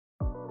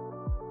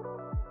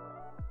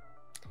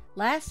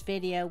Last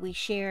video we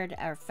shared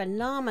our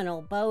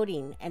phenomenal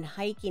boating and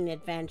hiking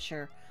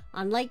adventure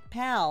on Lake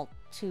Powell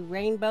to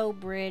Rainbow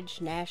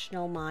Bridge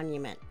National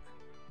Monument.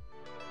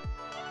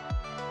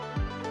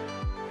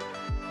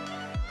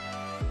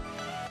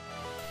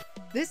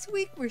 This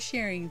week we're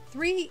sharing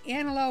 3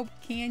 Antelope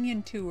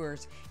Canyon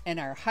tours and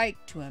our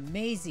hike to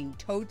amazing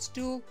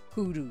Toadstool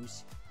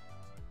hoodoos.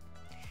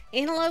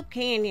 Antelope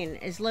Canyon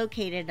is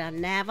located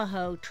on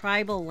Navajo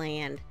tribal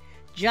land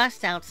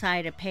just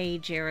outside of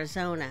Page,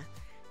 Arizona.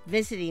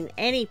 Visiting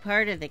any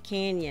part of the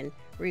canyon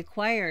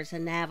requires a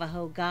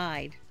Navajo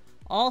guide.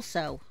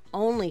 Also,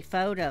 only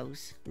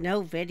photos,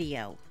 no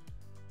video.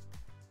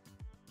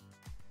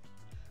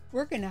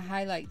 We're going to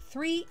highlight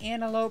 3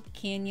 Antelope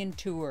Canyon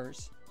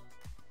tours.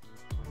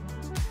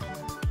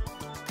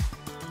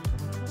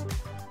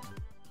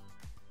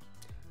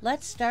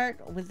 Let's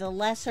start with the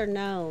lesser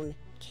known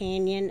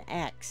Canyon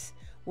X,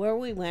 where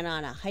we went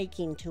on a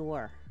hiking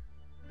tour.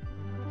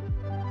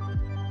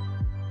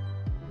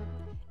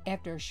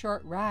 After a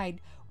short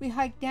ride, we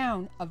hiked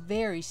down a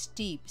very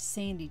steep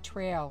sandy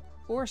trail,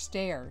 or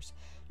stairs,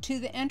 to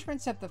the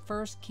entrance of the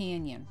first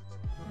canyon.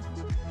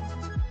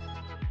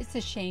 It's a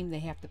shame they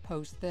have to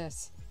post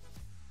this.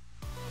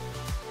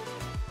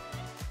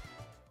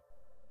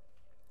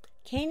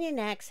 Canyon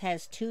X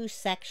has 2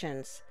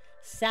 sections,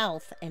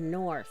 south and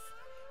north.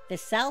 The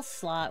south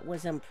slot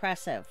was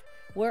impressive.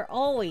 We're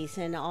always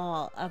in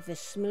awe of the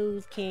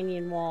smooth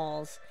canyon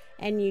walls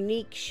and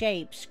unique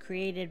shapes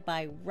created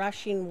by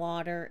rushing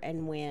water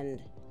and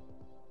wind.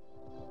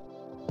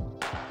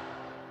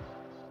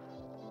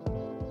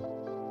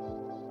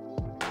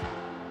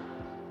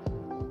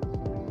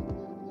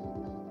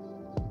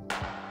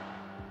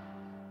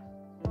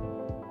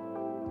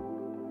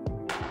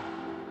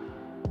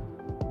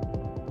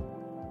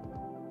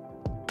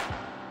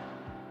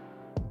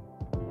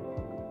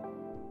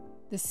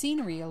 The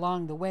scenery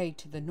along the way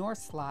to the north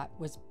slot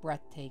was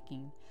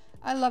breathtaking.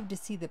 I love to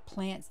see the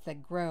plants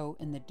that grow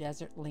in the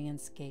desert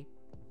landscape.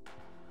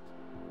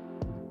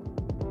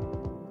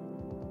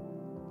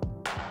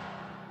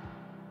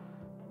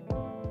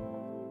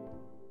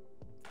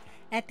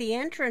 At the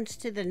entrance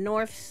to the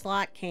North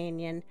Slot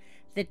Canyon,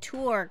 the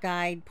tour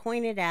guide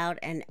pointed out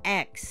an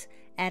X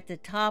at the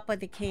top of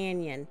the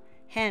canyon,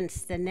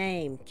 hence the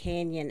name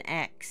Canyon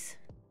X.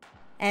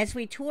 As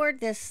we toured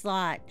this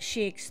slot,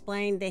 she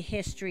explained the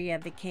history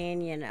of the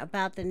canyon,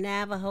 about the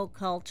Navajo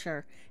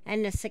culture,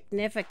 and the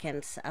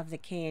significance of the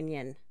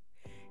canyon.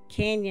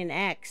 Canyon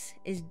X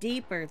is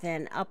deeper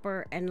than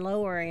Upper and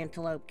Lower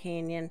Antelope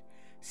Canyon,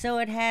 so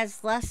it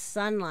has less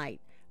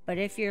sunlight, but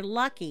if you're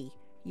lucky,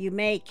 you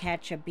may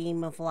catch a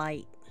beam of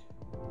light.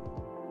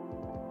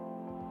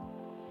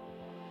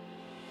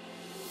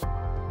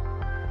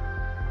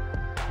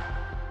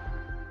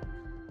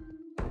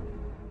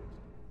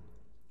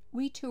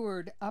 We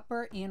toured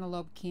Upper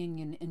Antelope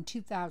Canyon in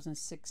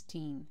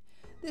 2016.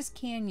 This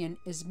canyon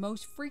is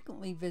most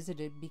frequently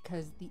visited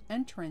because the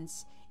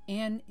entrance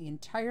and the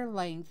entire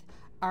length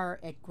are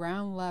at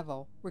ground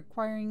level,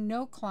 requiring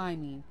no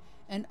climbing,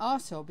 and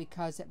also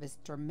because of its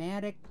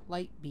dramatic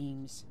light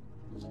beams.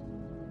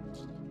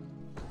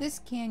 This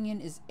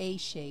canyon is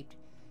A-shaped,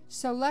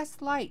 so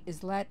less light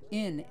is let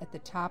in at the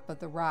top of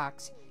the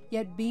rocks,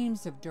 yet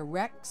beams of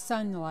direct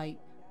sunlight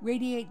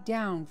radiate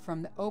down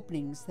from the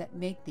openings that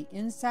make the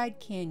inside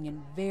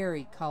canyon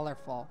very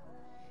colorful.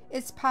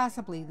 It's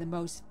possibly the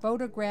most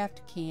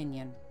photographed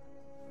canyon.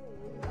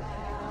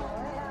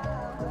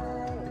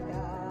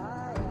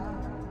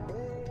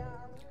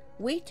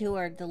 We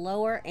toured the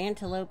Lower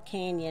Antelope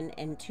Canyon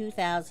in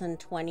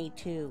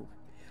 2022.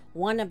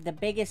 One of the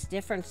biggest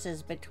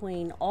differences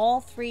between all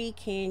 3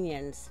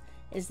 canyons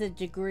is the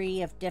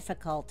degree of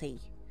difficulty.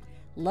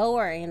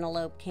 Lower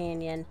Antelope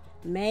Canyon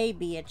may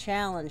be a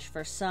challenge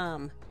for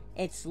some.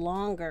 It's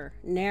longer,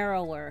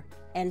 narrower,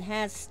 and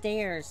has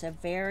stairs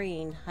of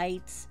varying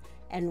heights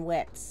and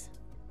widths.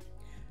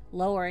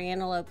 Lower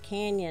Antelope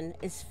Canyon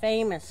is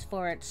famous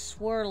for its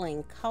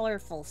swirling,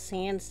 colorful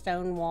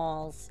sandstone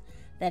walls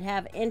that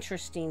have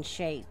interesting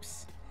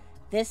shapes.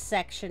 This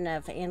section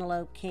of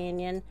Antelope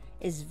Canyon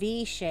is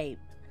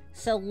V-shaped,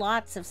 so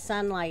lots of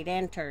sunlight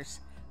enters,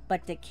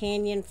 but the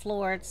canyon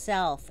floor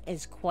itself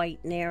is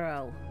quite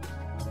narrow.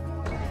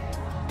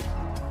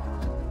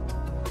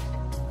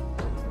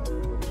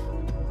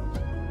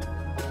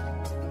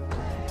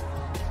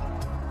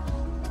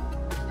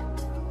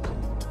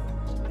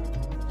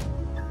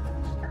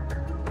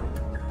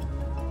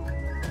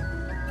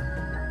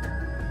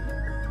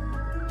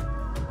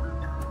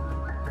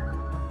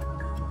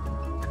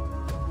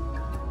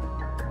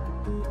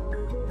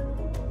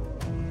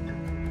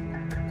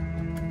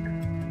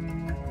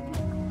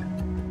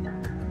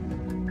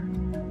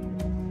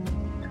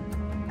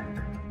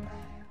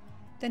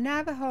 The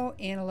Navajo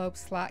Antelope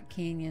Slot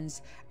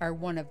Canyons are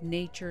one of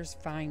nature's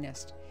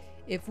finest.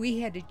 If we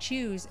had to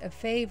choose a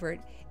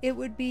favorite, it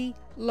would be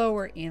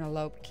Lower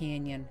Antelope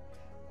Canyon,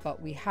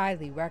 but we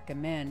highly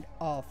recommend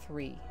all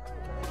 3.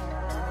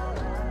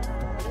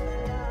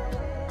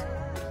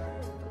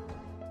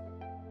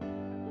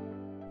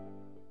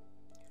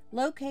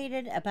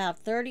 Located about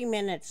 30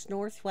 minutes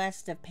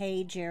northwest of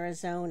Page,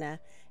 Arizona,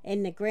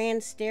 in the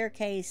Grand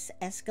Staircase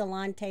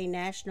Escalante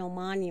National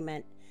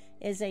Monument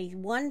is a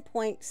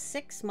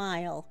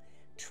 1.6-mile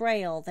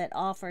trail that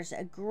offers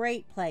a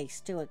great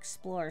place to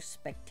explore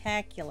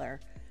spectacular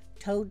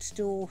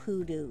toadstool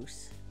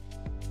hoodoos.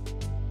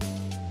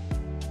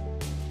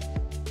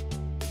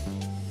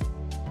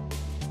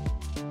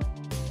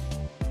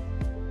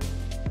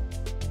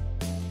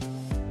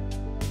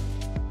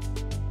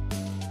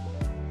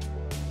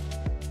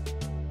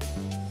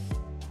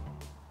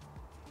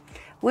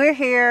 We're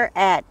here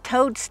at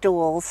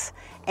Toadstools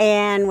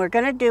and we're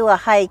going to do a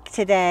hike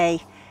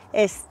today.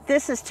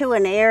 This is to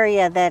an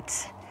area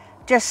that's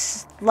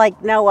just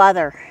like no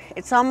other.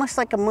 It's almost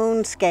like a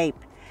moonscape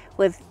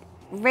with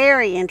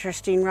very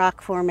interesting rock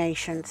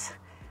formations.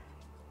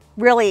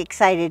 Really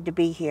excited to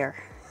be here.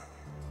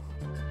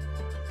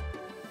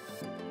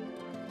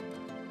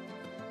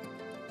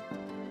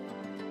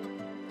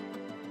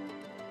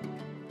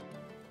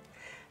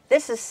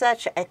 This is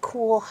such a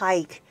cool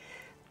hike,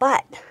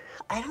 but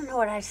I don't know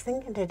what I was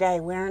thinking today,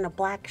 wearing a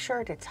black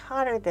shirt. It's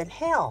hotter than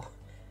hell.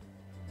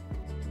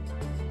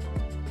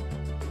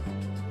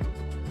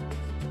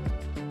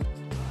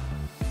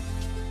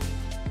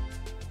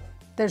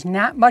 There's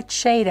not much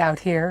shade out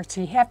here,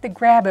 so you have to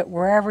grab it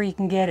wherever you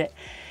can get it.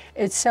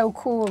 It's so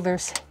cool.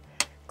 There's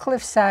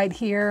cliffside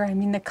here. I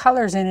mean, the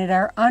colors in it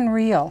are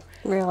unreal.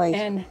 Really?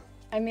 And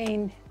I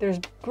mean, there's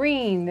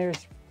green,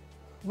 there's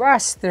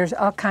rust, there's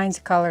all kinds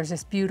of colors.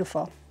 It's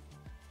beautiful.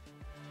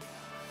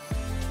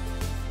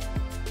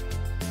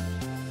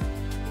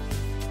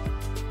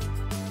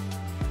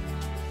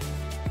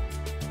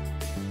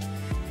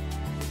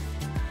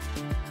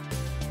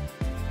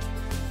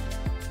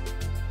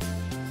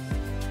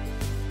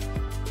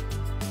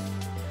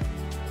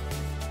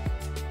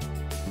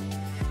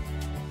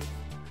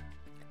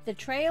 The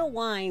trail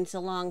winds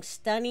along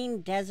stunning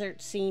desert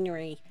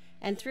scenery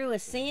and through a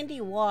sandy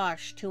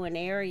wash to an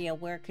area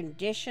where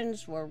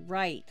conditions were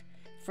right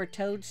for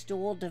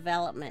toadstool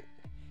development.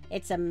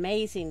 It's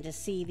amazing to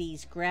see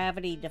these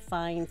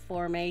gravity-defying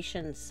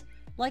formations,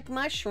 like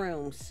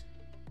mushrooms.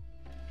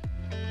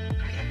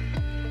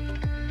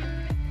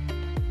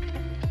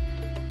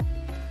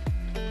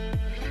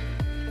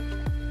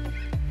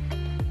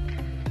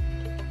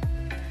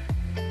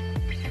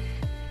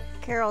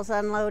 Carol's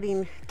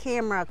unloading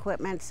camera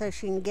equipment so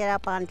she can get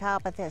up on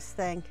top of this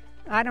thing.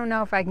 I don't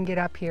know if I can get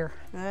up here.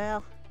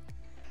 Well,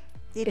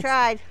 you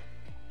tried.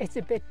 It's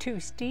a bit too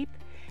steep,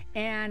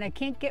 and I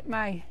can't get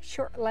my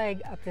short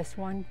leg up this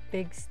one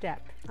big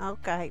step.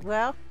 Okay,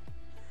 well,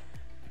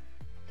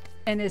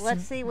 and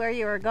let's see where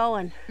you were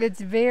going. It's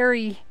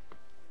very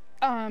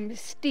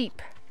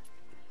steep.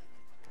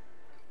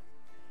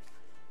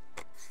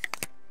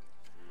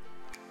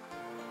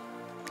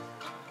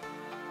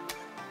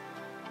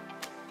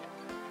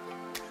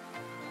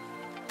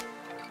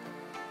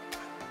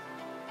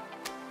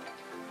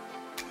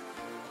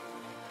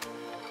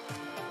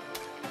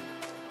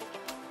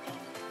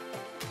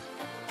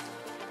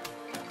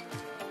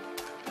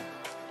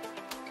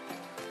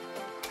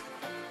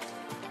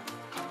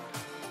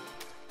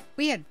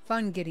 We had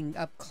fun getting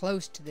up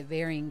close to the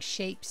varying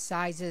shapes,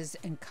 sizes,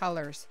 and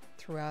colors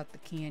throughout the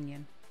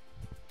canyon.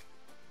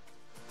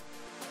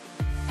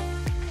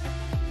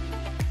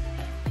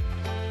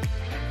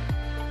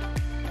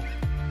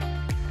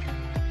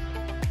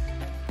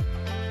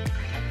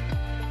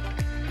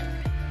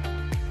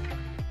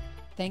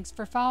 Thanks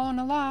for following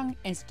along,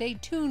 and stay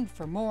tuned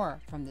for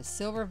more from the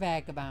Silver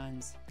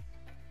Vagabonds.